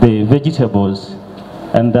the vegetables,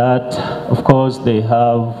 and that, of course, they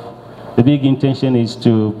have the big intention is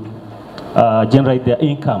to generate their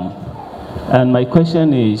income. And my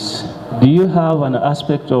question is, do you have an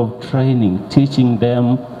aspect of training, teaching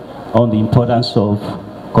them on the importance of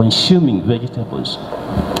consuming vegetables,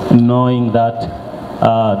 knowing that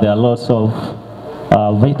there are lots of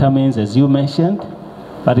vitamins, as you mentioned,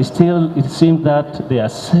 but it seems that they are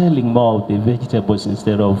selling more of the vegetables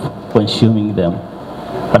instead of consuming them.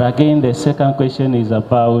 But again, the second question is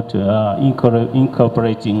about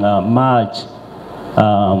incorporating mulch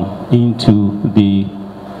into the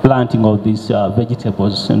planting of these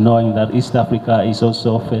vegetables, knowing that East Africa is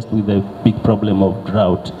also faced with a big problem of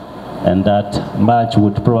drought, and that mulch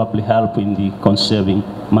would probably help in the conserving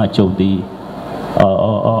much of the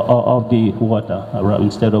water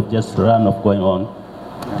instead of just runoff going on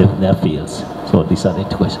their fields. So these are the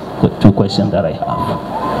two questions that I have.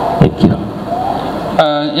 Thank you.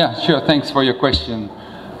 Yeah, sure. Thanks for your question.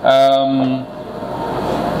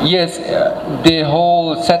 Yes, the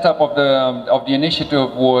whole setup of the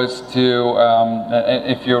initiative was to,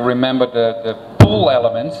 if you remember the pull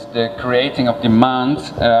elements, the creating of demand,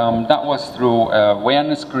 that was through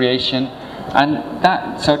awareness creation, and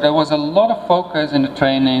so there was a lot of focus in the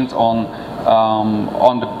trainings on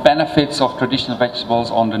the benefits of traditional vegetables,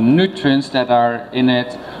 on the nutrients that are in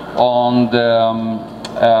it, on the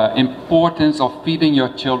importance of feeding your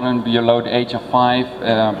children below the age of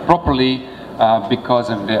 5 properly. Because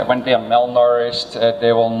when they are malnourished,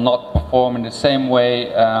 they will not perform in the same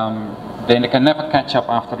way. They can never catch up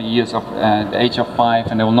after the years of the age of 5,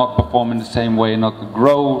 and they will not perform in the same way, not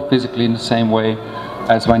grow physically in the same way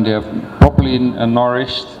as when they are properly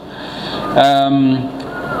nourished.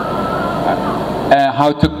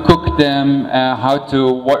 How to cook them,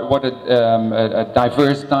 what a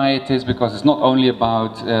diverse diet is, because it's not only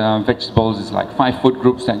about vegetables, it's like 5 food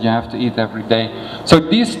groups that you have to eat every day. So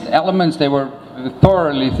these elements, they were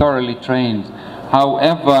thoroughly trained.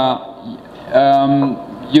 However,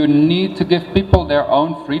 you need to give people their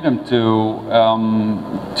own freedom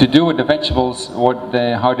to do with the vegetables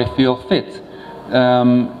how they feel fit.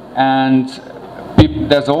 And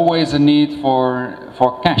there's always a need for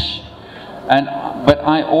cash. But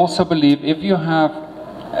I also believe if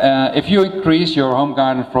you increase your home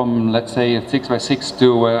garden from, let's say, a 6x6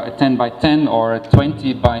 to a 10x10 or a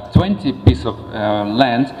 20x20 piece of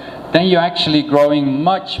land, then you're actually growing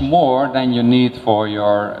much more than you need for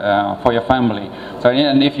your family. So,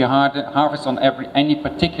 and if you harvest on any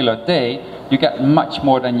particular day, you get much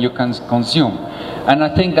more than you can consume. And I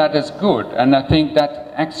think that is good. And I think that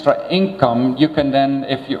extra income, you can then,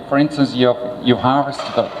 if you, for instance, you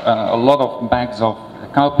harvested a lot of bags of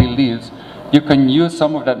cowpea leaves, you can use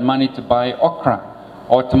some of that money to buy okra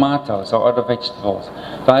or tomatoes or other vegetables.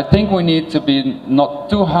 So I think we need to be not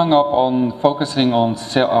too hung up on focusing on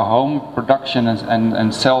home production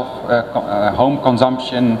and home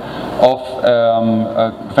consumption of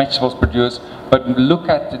vegetables produced, but look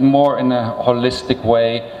at it more in a holistic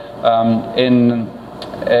way, in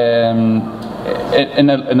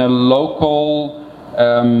a local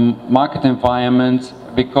market environment,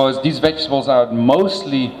 because these vegetables are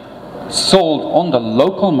mostly sold on the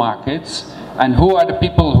local markets. And who are the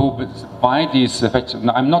people who buy these vegetables?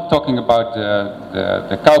 Now, I'm not talking about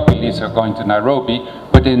the cowpea leaves who are going to Nairobi,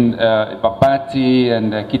 but in Babati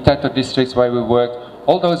and the Kiteto districts where we work,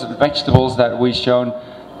 all those vegetables that we've shown,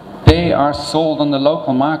 they are sold on the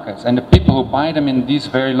local markets. And the people who buy them in these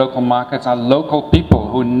very local markets are local people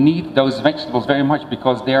who need those vegetables very much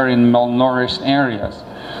because they are in malnourished areas.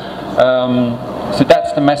 So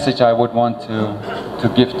that's the message I would want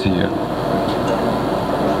to give to you.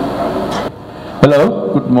 Hello.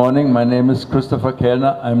 Hello, good morning. My name is Christopher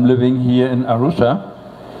Kellner. I'm living here in Arusha.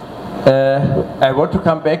 I want to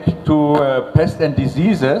come back to pests and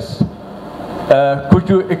diseases. Could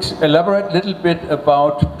you elaborate a little bit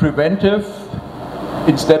about preventive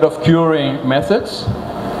instead of curing methods?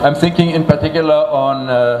 I'm thinking in particular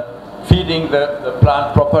on feeding the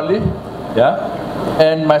plant properly. Yeah.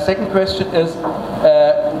 And my second question is,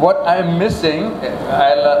 what I'm missing,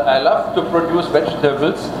 I love to produce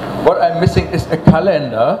vegetables, what I'm missing is a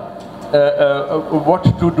calendar, what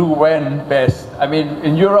to do when best. I mean,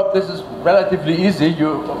 in Europe this is relatively easy,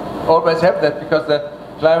 you always have that because the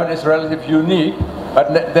climate is relatively unique,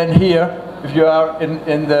 but then here, if you are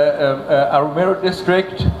in the Arumero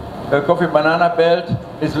district, coffee banana belt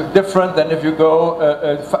is different than if you go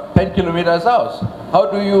 10 kilometers south. How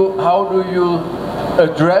do you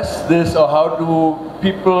address this, or how do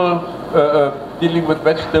people dealing with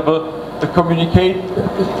vegetable communicate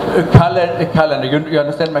a calendar? You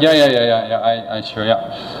understand my question? Yeah. I sure, yeah.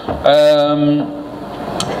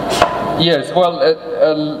 Yes, well,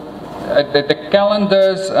 the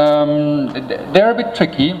calendars, they're a bit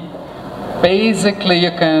tricky. Basically,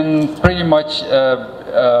 you can pretty much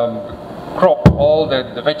crop all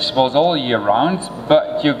the vegetables all year round,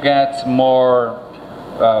 but you get more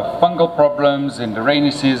fungal problems in the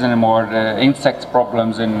rainy season and more insect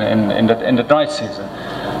problems in the dry season.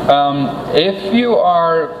 If you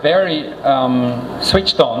are very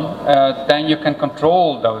switched on, then you can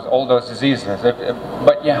control all those diseases.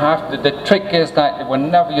 But you have to, the trick is that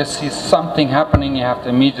whenever you see something happening, you have to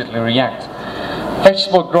immediately react.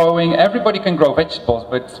 Vegetable growing, everybody can grow vegetables,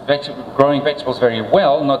 but growing vegetables very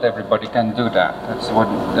well, not everybody can do that. That's what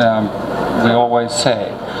we always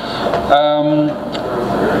say.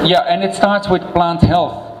 Yeah, and it starts with plant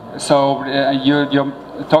health. So you're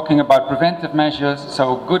talking about preventive measures,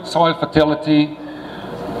 so good soil fertility.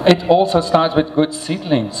 It also starts with good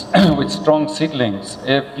seedlings, with strong seedlings.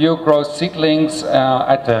 If you grow seedlings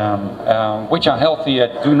which are healthy,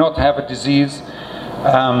 do not have a disease,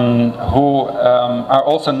 who are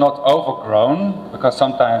also not overgrown, because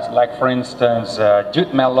sometimes, like for instance,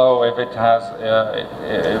 jute mallow, if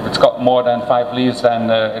it's got more than 5 leaves, then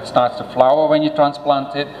it starts to flower when you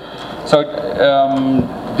transplant it. So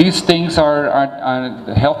these things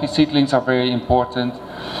the healthy seedlings are very important.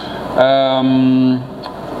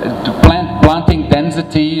 Planting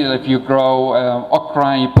density, if you grow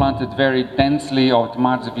okra, you plant it very densely, or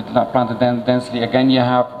tomatoes, if you plant it densely, again you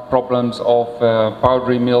have problems of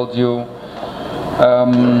powdery mildew.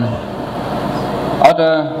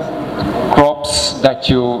 Other crops that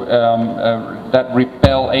that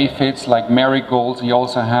repel aphids, like marigolds, you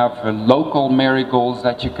also have local marigolds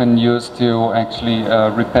that you can use to actually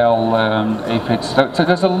repel aphids. So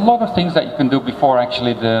there's a lot of things that you can do before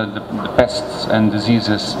actually the pests and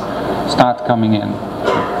diseases start coming in.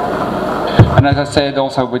 And as I said,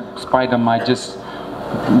 also with spider mite, just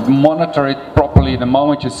monitor it properly. The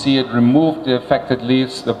moment you see it, remove the affected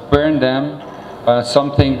leaves, burn them.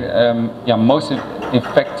 Most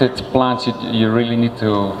infected plants you really need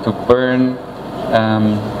to burn,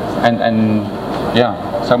 and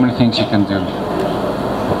so many things you can do.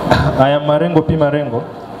 I am Marengo P. Marengo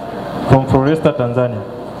from Floresta, Tanzania.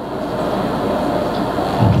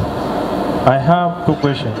 I have 2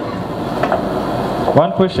 questions.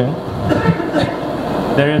 One question,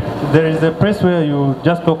 there is a place where you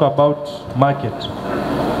just talk about market,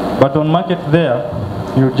 but on market there,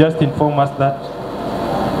 you just inform us that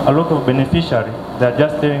a lot of beneficiaries, they are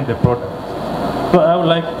just selling the product. So I would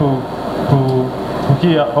like to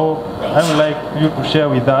hear, or I would like you to share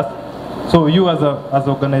with us, so you as an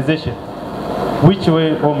organization, which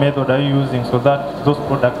way or method are you using so that those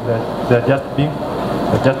products they're just being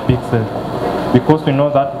sold? Because we know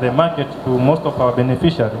that the market to most of our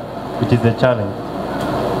beneficiaries, which is a challenge.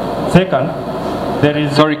 Second, there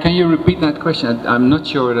is... Sorry, can you repeat that question? I'm not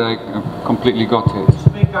sure that I completely got it.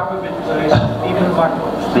 Speak up a bit, even back.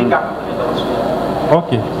 Speak up a bit also.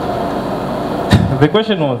 Okay. The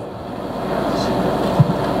question was...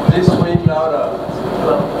 Please speak louder.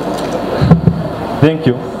 Thank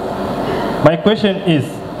you. My question is,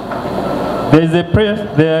 there is a press,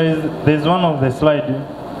 there is one of the slides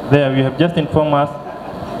there, you have just informed us,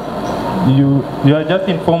 you have just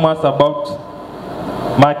informed us about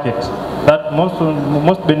market, that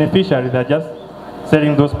most beneficiaries are just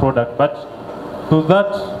selling those products, but to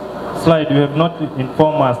that slide you have not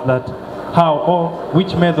informed us that how or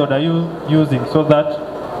which method are you using so that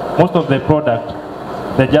most of the product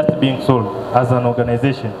they're just being sold as an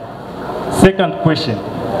organization. Second question,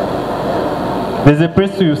 there's a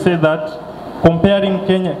place you say that comparing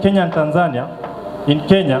Kenya and Tanzania, in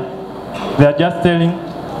Kenya they are just selling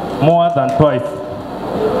more than twice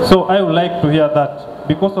So I would like to hear that,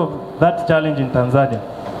 because of that challenge in Tanzania,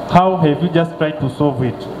 how have you just tried to solve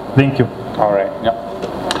it? Thank you. All right,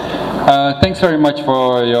 yeah. Thanks very much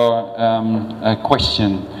for your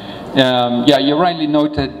question. Yeah, you rightly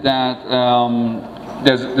noted that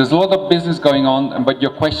there's a lot of business going on, but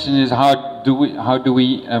your question is how do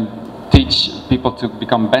we teach people to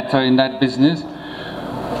become better in that business?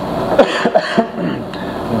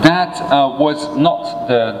 That was not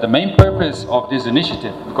the main purpose of this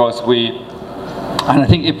initiative, because and I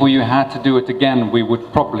think if we had to do it again, we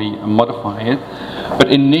would probably modify it.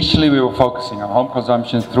 But initially we were focusing on home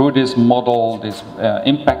consumption through this model, this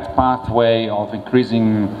impact pathway of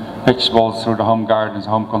increasing vegetables through the home gardens,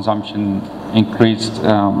 home consumption, increased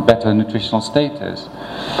better nutritional status.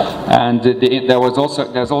 And there's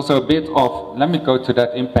also a bit of, let me go to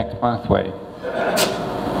that impact pathway.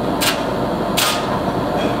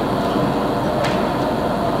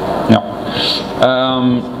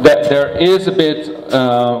 There is a bit,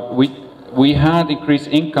 we had increased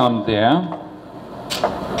income there,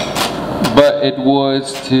 but it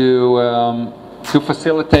was to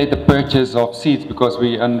facilitate the purchase of seeds, because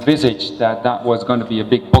we envisaged that that was going to be a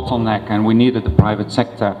big bottleneck and we needed the private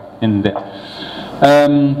sector in there.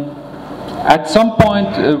 At some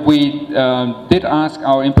point we did ask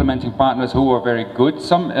our implementing partners, who were very good.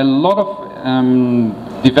 A lot of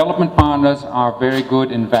development partners are very good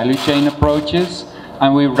in value chain approaches,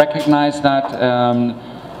 and we recognize that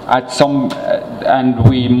and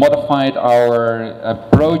we modified our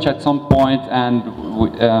approach at some point, and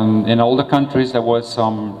in all the countries there was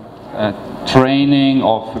some training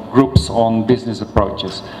of groups on business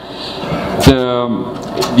approaches.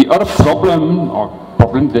 The other problem,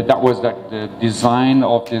 that was that the design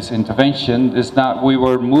of this intervention, is that we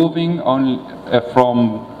were moving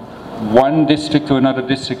from one district to another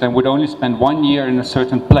district and would only spend 1 year in a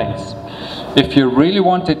certain place. If you really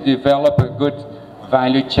want to develop a good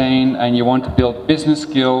value chain and you want to build business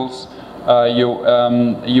skills,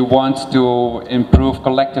 you want to improve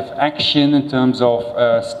collective action in terms of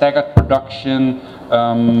staggered production,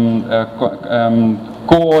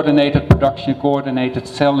 coordinated production, coordinated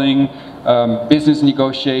selling, business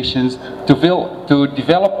negotiations. To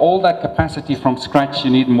develop all that capacity from scratch, you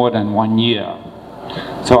need more than 1 year.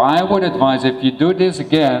 So I would advise, if you do this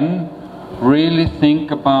again, really think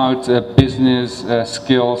about business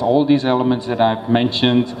skills, all these elements that I've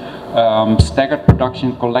mentioned, staggered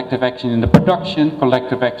production, collective action in the production,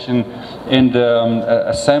 collective action in the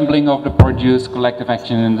assembling of the produce, collective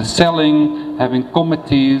action in the selling, having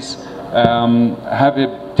committees,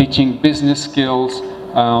 teaching business skills,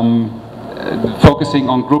 focusing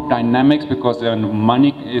on group dynamics, because then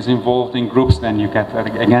money is involved in groups, then you get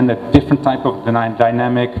again a different type of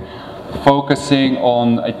dynamic. Focusing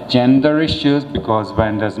on gender issues, because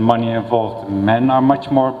when there's money involved, men are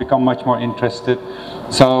become much more interested.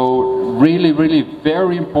 So really, really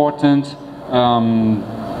very important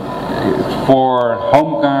for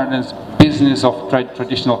home gardens, business of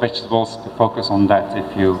traditional vegetables, to focus on that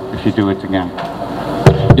if you do it again.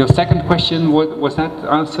 Your second question, was that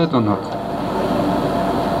answered or not?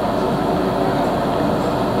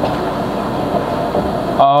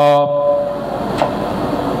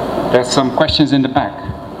 There's some questions in the back.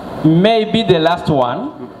 Maybe the last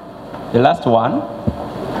one. The last one.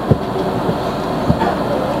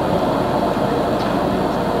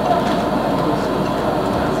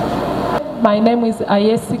 My name is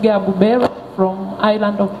Ayesiga Bubero from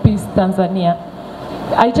Island of Peace, Tanzania.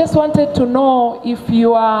 I just wanted to know if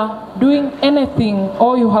you are doing anything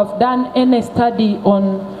or you have done any study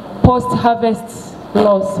on post-harvest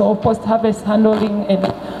loss or post-harvest handling and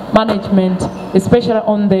management, especially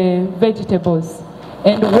on the vegetables.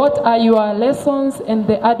 And what are your lessons and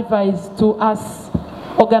the advice to us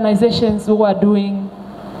organizations who are doing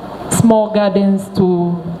small gardens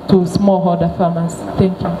to smallholder farmers?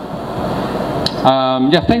 Thank you.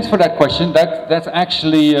 Yeah, thanks for that question. That's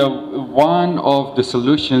actually one of the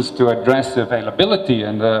solutions to address the availability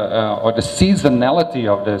and or the seasonality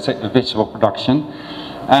of the vegetable production.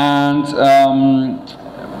 And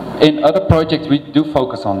in other projects we do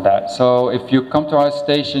focus on that. So if you come to our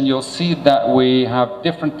station, you'll see that we have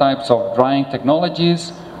different types of drying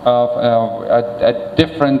technologies for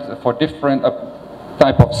different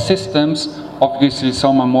type of systems. Obviously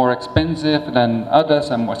some are more expensive than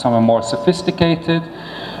others and some are more sophisticated.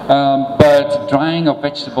 But drying of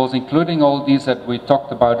vegetables, including all these that we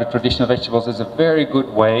talked about, the traditional vegetables, is a very good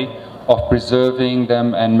way of preserving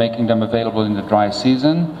them and making them available in the dry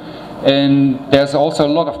season. And there's also a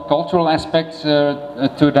lot of cultural aspects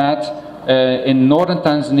to that. In northern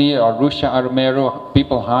Tanzania, Arusha, Arumeru,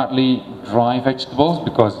 people hardly dry vegetables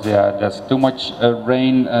because there's too much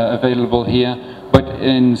rain available here. But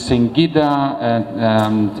in Singida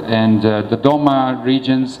and Dodoma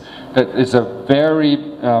regions, that is a very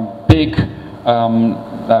big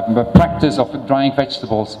practice of drying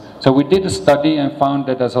vegetables. So we did a study and found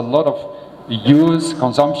that there's a lot of use,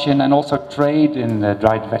 consumption, and also trade in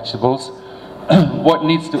dried vegetables. What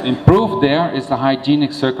needs to improve there is the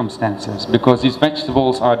hygienic circumstances, because these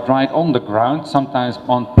vegetables are dried on the ground, sometimes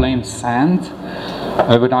on plain sand,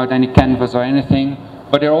 without any canvas or anything.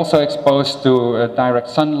 But they're also exposed to direct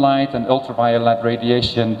sunlight, and ultraviolet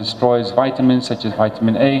radiation destroys vitamins such as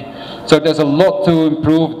vitamin A. So there's a lot to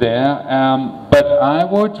improve there, but I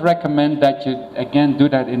would recommend that you again do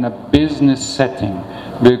that in a business setting,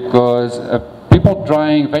 because people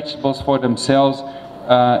drying vegetables for themselves,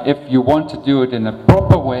 if you want to do it in a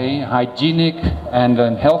proper way, hygienic and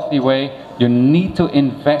a healthy way, you need to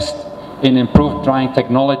invest in improved drying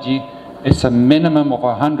technology. It's a minimum of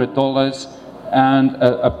 $100. And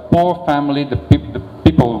a poor family, the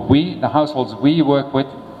households we work with,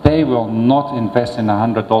 they will not invest in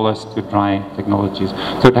 $100 to drying technologies.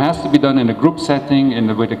 So it has to be done in a group setting,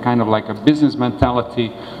 with a kind of like a business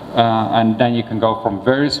mentality, and then you can go from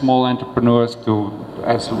very small entrepreneurs to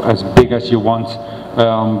as big as you want.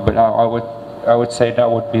 But I would say that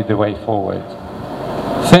would be the way forward.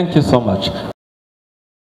 Thank you so much.